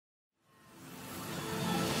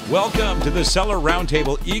Welcome to the Seller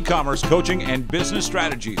Roundtable e-commerce coaching and business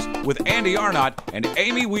strategies with Andy Arnott and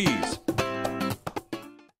Amy Wees.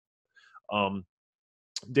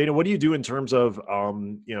 Dana, what do you do in terms of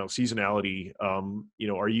seasonality?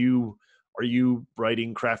 Are you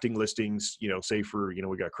writing, crafting listings? Say for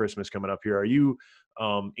we got Christmas coming up here. Are you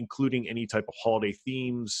including any type of holiday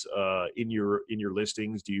themes in your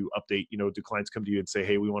listings? Do you update? Do clients come to you and say,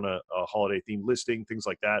 "Hey, we want a holiday themed listing," things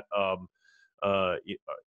like that?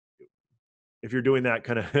 If you're doing that,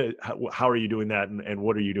 kind of, how are you doing that, and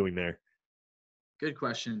what are you doing there? Good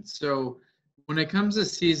question. So when it comes to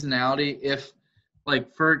seasonality, if I'll give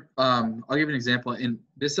you an example, and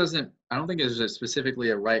this I don't think there's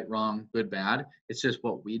specifically a right, wrong, good, bad. It's just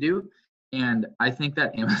what we do. And I think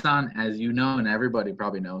that Amazon, as you know, and everybody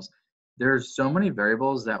probably knows, there's so many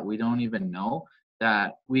variables that we don't even know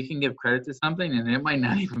that we can give credit to something and it might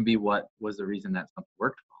not even be what was the reason that something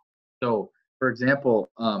worked well. So for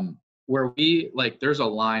example, where there's a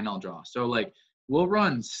line I'll draw. So we'll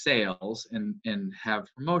run sales and have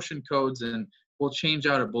promotion codes, and we'll change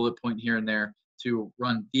out a bullet point here and there to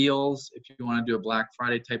run deals. If you want to do a Black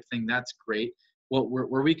Friday type thing, that's great.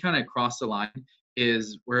 Where we kind of cross the line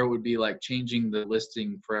is where it would be like changing the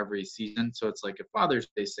listing for every season. So it's like a Father's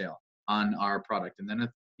Day sale on our product, and then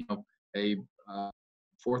a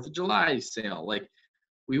 4th of July sale.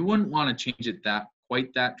 We wouldn't want to change it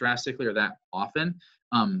quite that drastically or that often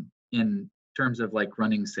in terms of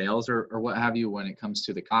running sales or what have you when it comes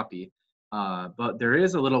to the copy. But there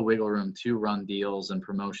is a little wiggle room to run deals and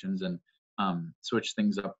promotions and switch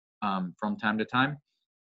things up from time to time.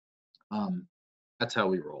 That's how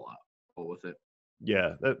we roll with it.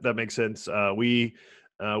 Yeah, that makes sense. We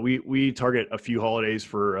target a few holidays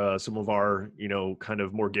for some of our kind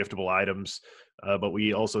of more giftable items, but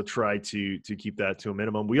we also try to keep that to a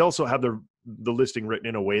minimum. We also have the listing written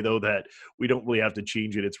in a way though that we don't really have to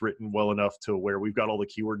change it. It's written well enough to where we've got all the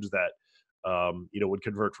keywords that would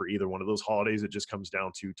convert for either one of those holidays. It just comes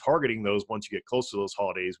down to targeting those once you get close to those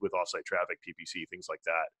holidays with offsite traffic, PPC, things like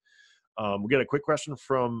that. We got a quick question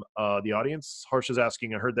from the audience. Harsh is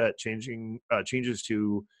asking, I heard that changes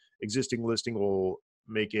to existing listing will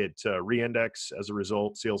make it re-index. As a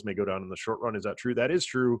result, sales may go down in the short run. Is that true? That is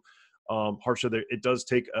true. Harsh, it does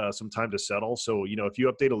take some time to settle. So, if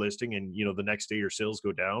you update a listing and, the next day your sales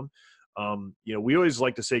go down, we always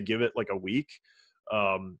like to say, give it like a week.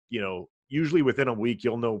 Usually within a week,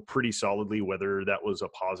 you'll know pretty solidly whether that was a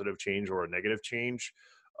positive change or a negative change.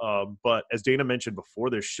 But as Dana mentioned before,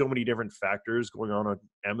 there's so many different factors going on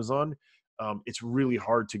Amazon. It's really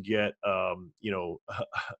hard to get, a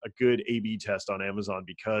good A/B test on Amazon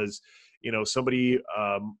because, somebody,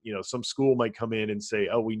 some school might come in and say,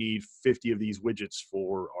 oh, we need 50 of these widgets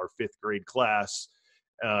for our 5th grade class.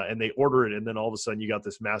 And they order it. And then all of a sudden you got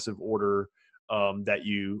this massive order that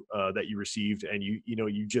you received, and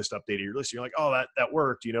you just updated your list. You're like, oh, that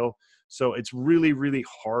worked, So it's really, really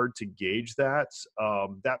hard to gauge that.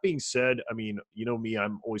 That being said, I mean, me,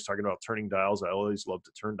 I'm always talking about turning dials. I always love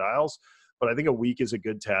to turn dials, but I think a week is a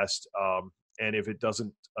good test. And if it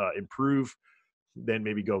doesn't improve, then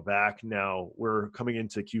maybe go back. Now we're coming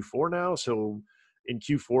into Q4 now. So in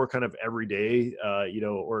Q4, kind of every day,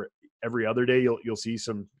 or every other day, you'll see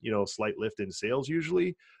some, slight lift in sales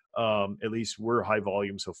usually. At least we're high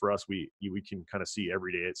volume. So for us, we can kind of see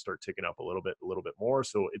every day it start ticking up a little bit more.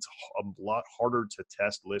 So it's a lot harder to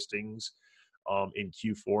test listings in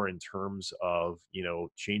Q4 in terms of,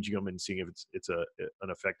 changing them and seeing if it's an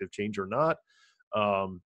effective change or not.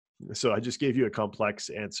 So I just gave you a complex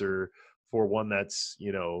answer for one that's,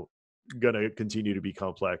 going to continue to be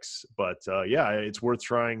complex, but yeah, it's worth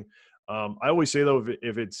trying. I always say though,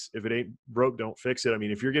 if it ain't broke, don't fix it. I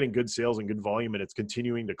mean, if you're getting good sales and good volume and it's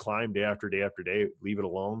continuing to climb day after day after day, leave it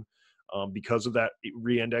alone. Because of that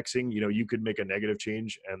re-indexing, you could make a negative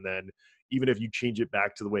change, and then even if you change it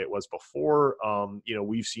back to the way it was before,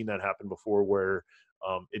 we've seen that happen before where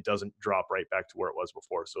it doesn't drop right back to where it was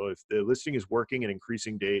before. So if the listing is working and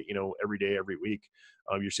increasing day, every day, every week,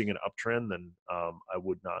 you're seeing an uptrend, then I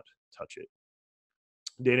would not touch it.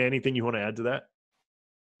 Dana, anything you want to add to that?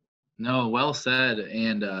 No, well said.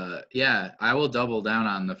 And yeah, I will double down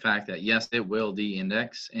on the fact that yes, it will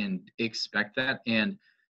de-index, and expect that. And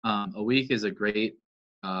a week is a great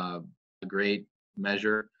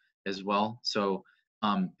measure as well. So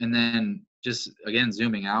and then just again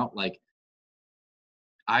zooming out,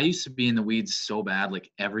 I used to be in the weeds so bad,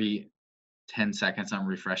 every 10 seconds I'm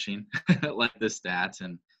refreshing the stats,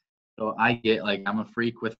 and so I get I'm a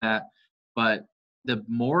freak with that. But the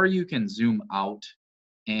more you can zoom out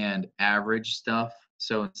and average stuff,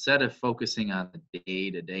 so instead of focusing on the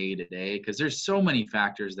day to day, because there's so many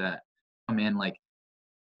factors that come in,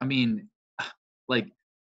 I mean, like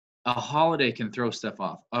a holiday can throw stuff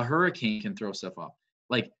off. A hurricane can throw stuff off.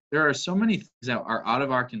 Like there are so many things that are out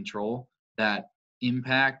of our control that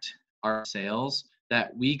impact our sales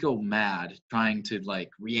that we go mad trying to like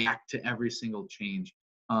react to every single change.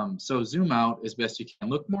 So zoom out as best you can.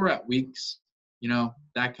 Look more at weeks,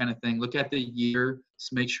 that kind of thing. Look at the year.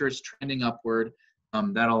 Just make sure it's trending upward.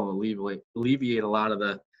 That'll alleviate a lot of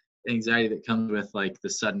the anxiety that comes with like the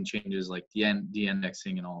sudden changes, like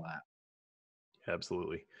de-indexing and all that.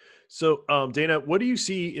 Absolutely. So, Dana, what do you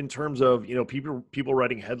see in terms of, people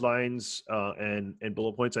writing headlines and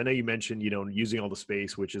bullet points? I know you mentioned, using all the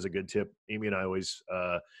space, which is a good tip. Amy and I always,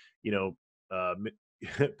 you know,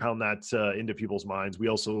 pound that into people's minds. We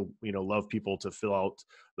also, love people to fill out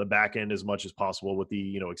the back end as much as possible with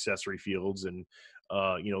the, accessory fields and,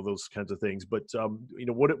 those kinds of things. But,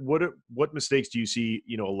 what mistakes do you see,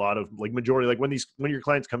 a lot of like majority, like when your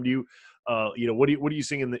clients come to you, what are you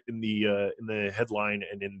seeing in the headline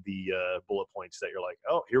and in the bullet points that you're like,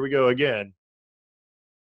 oh, here we go again?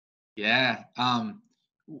 Yeah.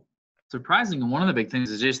 Surprisingly, one of the big things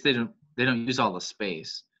is just they don't use all the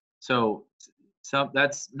space. So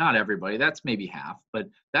that's not everybody. That's maybe half, but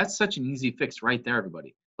that's such an easy fix right there,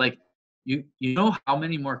 everybody. Like you know how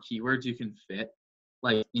many more keywords you can fit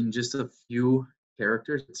like in just a few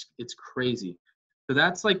characters. It's crazy. So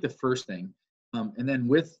that's like the first thing. And then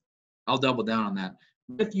I'll double down on that.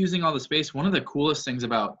 With using all the space, one of the coolest things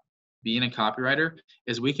about being a copywriter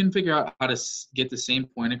is we can figure out how to get the same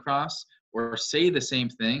point across or say the same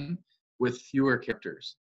thing with fewer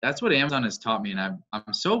characters. That's what Amazon has taught me, and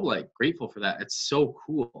I'm so like grateful for that. It's so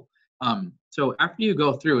cool. So after you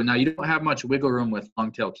go through, and now you don't have much wiggle room with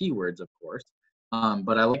long tail keywords, of course,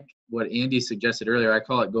 but I like what Andy suggested earlier. I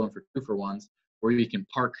call it going for 2-for-1s, where you can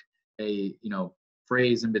park a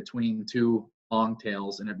phrase in between two long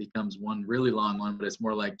tails, and it becomes one really long one, but it's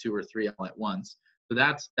more like 2 or 3 all at once. So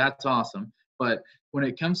that's awesome. But when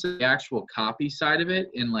it comes to the actual copy side of it,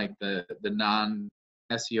 in like the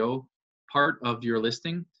non-SEO part of your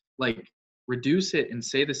listing, like reduce it and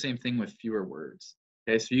say the same thing with fewer words.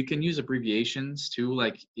 Okay, so you can use abbreviations too,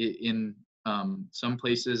 like in some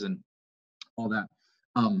places and all that.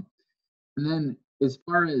 And then as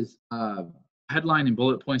far as headline and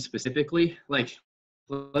bullet points specifically, like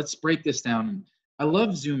let's break this down. I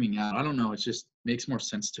love zooming out. I don't know, it just makes more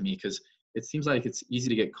sense to me because it seems like it's easy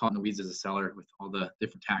to get caught in the weeds as a seller with all the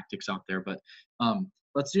different tactics out there. But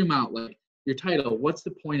let's zoom out. Like your title, what's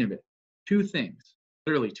the point of it? 2 things,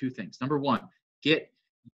 literally 2 things. Number 1, get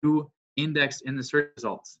you indexed in the search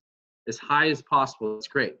results as high as possible. That's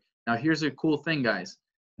great. Now here's a cool thing, guys.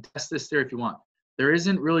 Test this theory if you want. There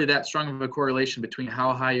isn't really that strong of a correlation between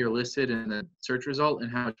how high you're listed in the search result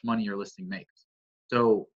and how much money your listing makes.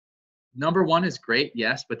 So number 1 is great,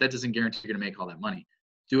 yes, but that doesn't guarantee you're gonna make all that money.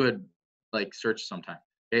 Do a search sometime.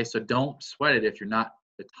 Okay, so don't sweat it if you're not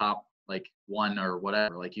the top 1 or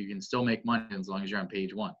whatever. Like you can still make money as long as you're on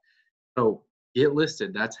page 1. So get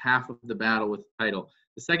listed. That's half of the battle with the title.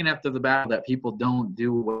 The second half of the battle that people don't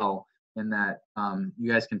do well and that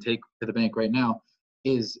you guys can take to the bank right now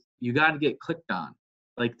is you got to get clicked on.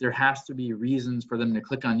 Like there has to be reasons for them to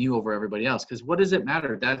click on you over everybody else. Because what does it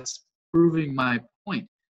matter? That's proving my point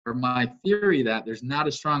or my theory that there's not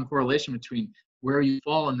a strong correlation between where you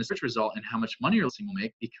fall in the search result and how much money your listing will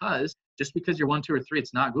make, because just because you're 1, 2, or 3,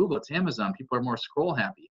 it's not Google, it's Amazon. People are more scroll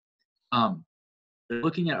happy. They're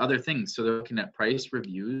looking at other things. So they're looking at price,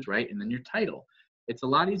 reviews, right? And then your title. It's a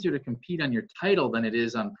lot easier to compete on your title than it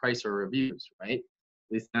is on price or reviews, right?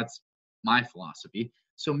 At least that's my philosophy.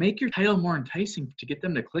 So make your title more enticing to get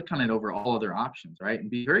them to click on it over all other options, right? And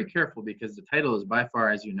be very careful because the title is by far,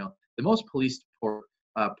 as you know, the most policed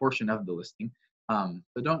portion of the listing.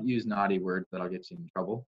 So don't use naughty words that'll get you in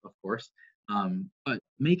trouble, of course. But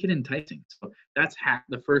make it enticing. So that's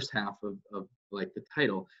the first half of like the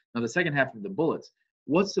title. Now the second half of the bullets.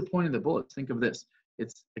 What's the point of the bullets? Think of this.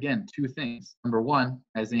 It's again 2 things. Number 1,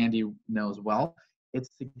 as Andy knows well, it's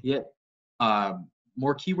to get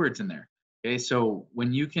more keywords in there. Okay, so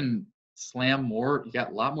when you can slam more, you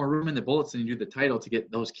got a lot more room in the bullets than you do the title to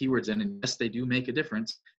get those keywords in. And yes, they do make a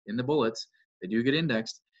difference in the bullets. They do get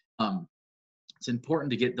indexed. It's important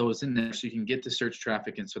to get those in there so you can get the search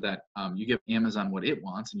traffic and so that you give Amazon what it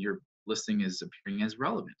wants and your listing is appearing as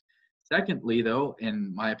relevant. Secondly, though,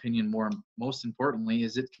 in my opinion, most importantly,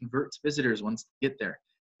 is it converts visitors once they get there.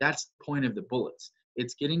 That's the point of the bullets.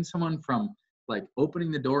 It's getting someone from like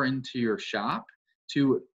opening the door into your shop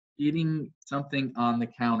to getting something on the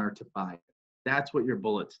counter to buy. That's what your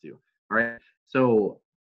bullets do. All right. So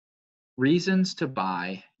reasons to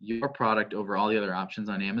buy your product over all the other options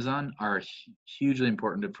on Amazon are hugely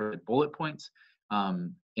important for bullet points.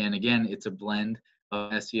 And again, it's a blend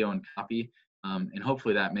of SEO and copy. And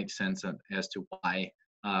hopefully that makes sense as to why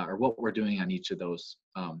or what we're doing on each of those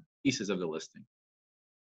pieces of the listing.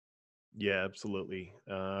 Yeah, absolutely.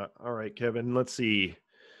 All right, Kevin, let's see.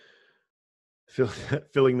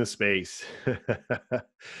 Filling the space.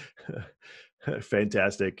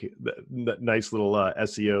 Fantastic. Nice little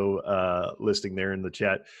SEO listing there in the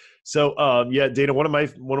chat. So yeah, Dana, one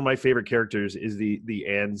of my favorite characters is the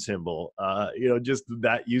and symbol. Just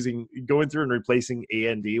that going through and replacing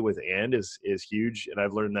and with and is huge. And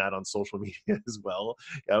I've learned that on social media as well.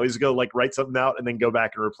 I always go like write something out and then go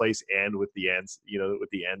back and replace and with the and, with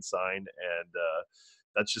the and sign. And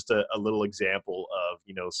that's just a little example of,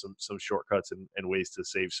 some shortcuts and ways to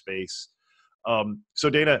save space. So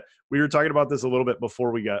Dana, we were talking about this a little bit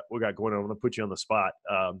before we got going on. I'm going to put you on the spot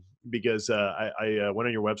because I went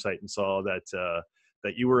on your website and saw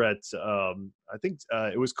that you were at I think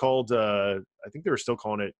it was called I think they were still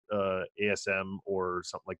calling it ASM or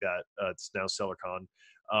something like that. It's now SellerCon.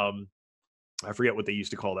 I forget what they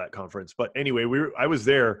used to call that conference, but anyway, I was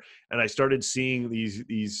there and I started seeing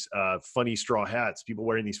these funny straw hats, people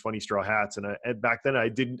wearing these funny straw hats. And back then I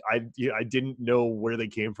didn't know where they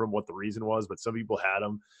came from, what the reason was, but some people had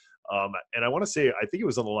them. And I want to say, I think it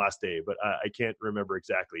was on the last day, but I can't remember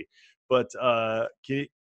exactly, but can you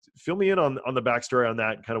fill me in on the backstory on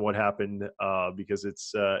that and kind of what happened? Because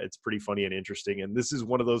it's pretty funny and interesting. And this is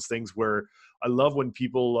one of those things where I love when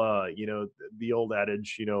people, the old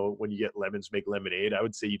adage, when you get lemons, make lemonade. I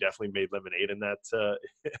would say you definitely made lemonade in that,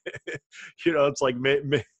 it's like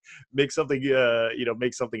make something,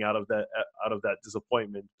 make something out of that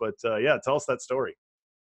disappointment. But yeah, tell us that story.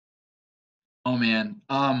 Oh man.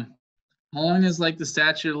 How long is like the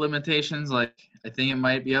statute of limitations? Like, I think it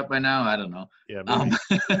might be up by now. I don't know. Yeah.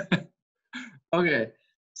 Maybe. Okay.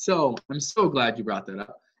 So I'm so glad you brought that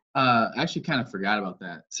up. I actually kind of forgot about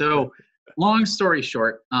that. So long story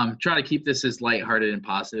short, try to keep this as lighthearted and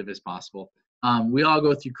positive as possible. We all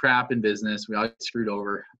go through crap in business. We all get screwed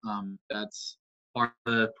over. That's part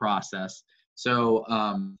of the process. So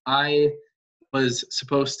I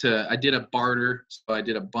did a barter. So I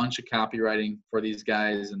did a bunch of copywriting for these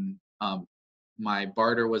guys. And my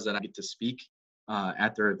barter was that I get to speak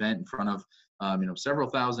at their event in front of, several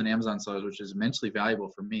thousand Amazon sellers, which is immensely valuable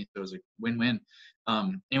for me. So it was a win-win.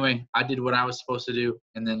 Anyway, I did what I was supposed to do.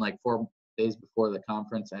 And then like 4 days before the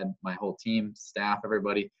conference, I had my whole team, staff,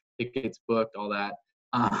 everybody, tickets booked, all that.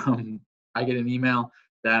 I get an email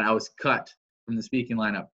that I was cut from the speaking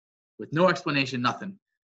lineup with no explanation, nothing.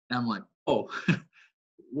 And I'm like, oh,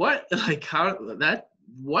 what? Like how that,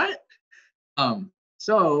 what?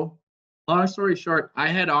 So long story short, I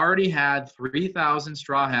had already had 3,000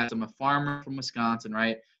 straw hats. I'm a farmer from Wisconsin,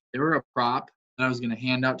 right? They were a prop that I was going to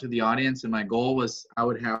hand out to the audience. And my goal was I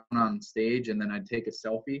would have one on stage and then I'd take a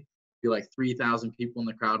selfie, be like 3,000 people in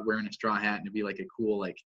the crowd wearing a straw hat, and it'd be like a cool,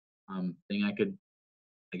 thing I could,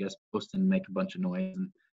 I guess, post and make a bunch of noise and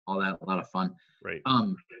all that. A lot of fun. Right.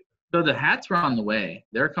 So the hats were on the way.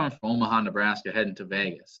 They're coming from Omaha, Nebraska, heading to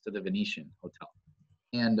Vegas to the Venetian Hotel.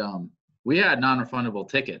 And we had non-refundable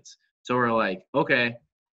tickets. So we're like, okay,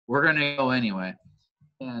 we're going to go anyway.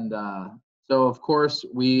 And so, of course,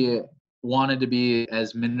 we wanted to be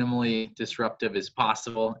as minimally disruptive as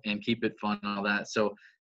possible and keep it fun and all that. So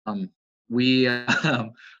we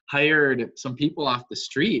hired some people off the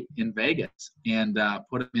street in Vegas and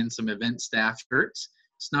put them in some event staff shirts,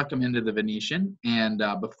 snuck them into the Venetian. And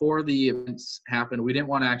before the events happened, we didn't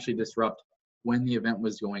want to actually disrupt when the event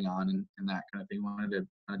was going on and that kind of thing. We wanted to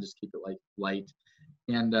kind of just keep it light.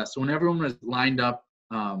 And so when everyone was lined up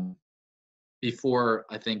before,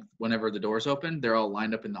 I think, whenever the doors opened, they're all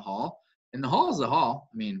lined up in the hall. And the hall is the hall.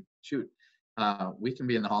 I mean, shoot, we can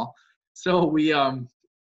be in the hall. So we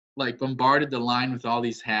bombarded the line with all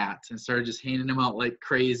these hats and started just handing them out like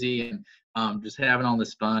crazy and just having all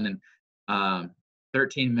this fun. And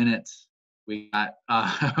 13 minutes, we got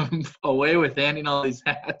away with handing all these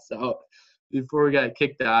hats out before we got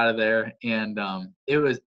kicked out of there. And it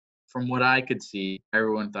was, from what I could see,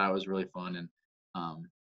 everyone thought it was really fun. And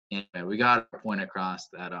anyway, we got our point across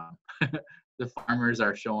that the farmers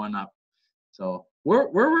are showing up. So where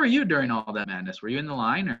were you during all that madness? Were you in the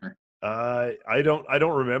line or? I don't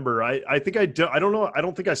remember. I think I don't know. I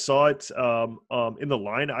don't think I saw it in the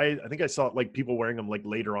line. I think I saw it like people wearing them like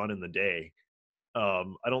later on in the day. I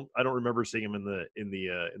don't remember seeing them in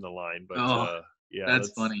the line, but yeah,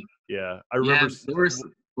 that's funny. Yeah, I remember. Yeah, there was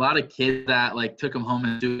a lot of kids that like took them home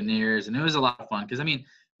as souvenirs, and it was a lot of fun because I mean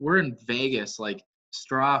we're in Vegas, like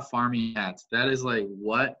straw farming hats. That is like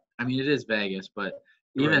what I mean. It is Vegas, but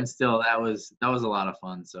even still, that was a lot of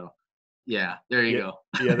fun. So Yeah, there you go.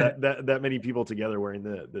 Yeah, that many people together wearing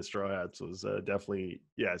the straw hats was definitely,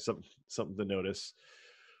 yeah, something to notice.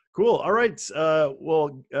 Cool. All right.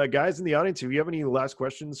 Guys in the audience, if you have any last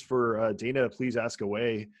questions for Dana, please ask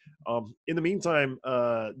away. In the meantime,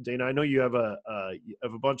 Dana, I know you have a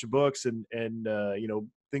bunch of books and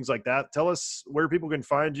things like that. Tell us where people can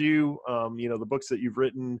find you. The books that you've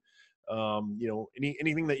written.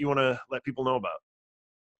 Anything that you want to let people know about.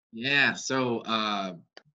 Yeah. So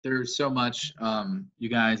there's so much, you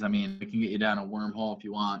guys. I mean, we can get you down a wormhole if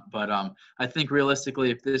you want, but I think realistically,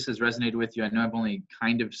 if this has resonated with you, I know I've only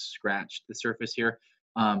kind of scratched the surface here,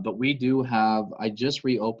 but we do have. I just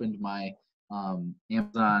reopened my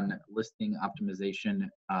Amazon listing optimization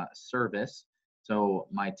service. So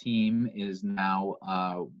my team is now.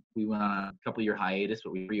 We went on a couple-year hiatus,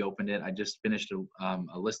 but we reopened it. I just finished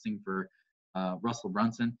a listing for Russell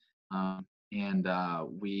Brunson. And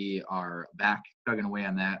we are back chugging away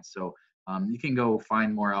on that. So you can go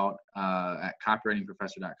find more out at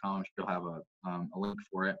copywritingprofessor.com. I'm sure you'll have a link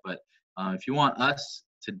for it. But if you want us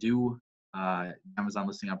to do Amazon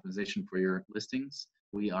listing optimization for your listings,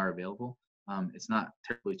 we are available. It's not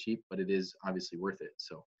terribly cheap, but it is obviously worth it.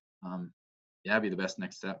 So yeah, that'd be the best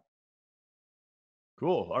next step.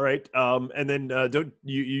 Cool. All right. And then don't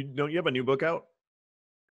you have a new book out?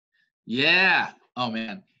 Yeah. Oh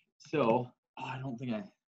man. So I don't think I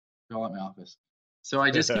go at my office. So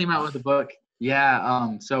I just came out with a book.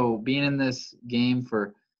 Yeah. So being in this game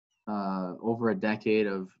for over a decade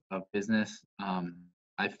of business,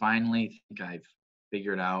 I finally think I've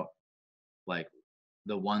figured out like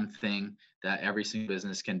the one thing that every single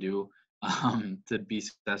business can do to be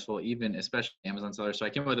successful, even especially Amazon sellers. So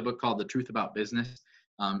I came up with a book called The Truth About Business.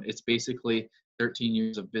 It's basically 13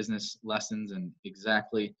 years of business lessons and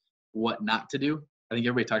exactly what not to do. I think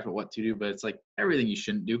everybody talks about what to do, but it's like everything you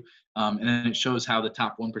shouldn't do. And then it shows how the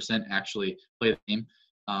top 1% actually play the game.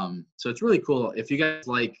 So it's really cool. If you guys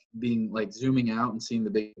like being like zooming out and seeing the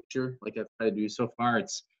big picture, like I've tried to do so far,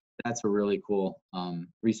 that's a really cool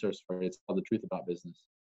resource for it. It's called The Truth About Business.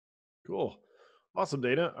 Cool. Awesome,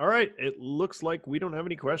 Dana. All right. It looks like we don't have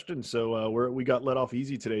any questions. So we got let off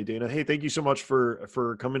easy today, Dana. Hey, thank you so much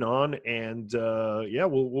for coming on. And yeah,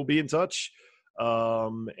 we'll be in touch.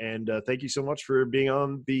 Thank you so much for being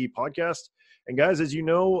on the podcast. And guys, as you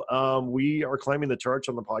know, we are climbing the charts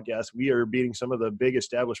on the podcast. We are beating some of the big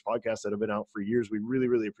established podcasts that have been out for years. We really,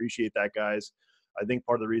 really appreciate that, guys. I think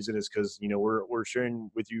part of the reason is because, we're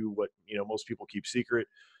sharing with you what, most people keep secret.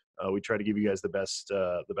 We try to give you guys the best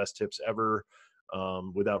tips ever,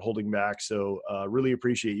 without holding back. So, really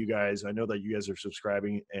appreciate you guys. I know that you guys are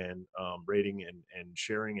subscribing and, rating and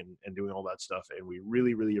sharing and doing all that stuff. And we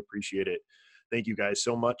really, really appreciate it. Thank you guys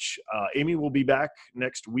so much. Amy will be back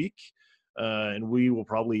next week, and we will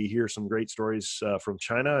probably hear some great stories from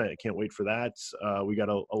China. I can't wait for that. We got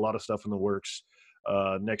a lot of stuff in the works.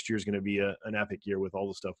 Next year is going to be an epic year with all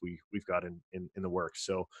the stuff we've got in the works.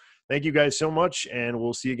 So thank you guys so much, and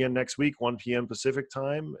we'll see you again next week, 1 p.m. Pacific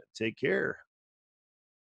time. Take care.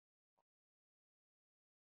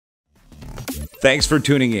 Thanks for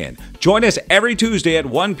tuning in. Join us every Tuesday at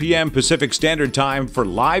 1 p.m. Pacific Standard Time for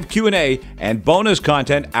live Q&A and bonus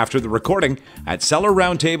content after the recording at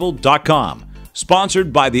sellerroundtable.com.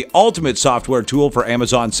 Sponsored by the ultimate software tool for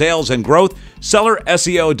Amazon sales and growth,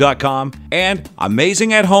 sellerseo.com and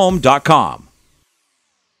amazingathome.com.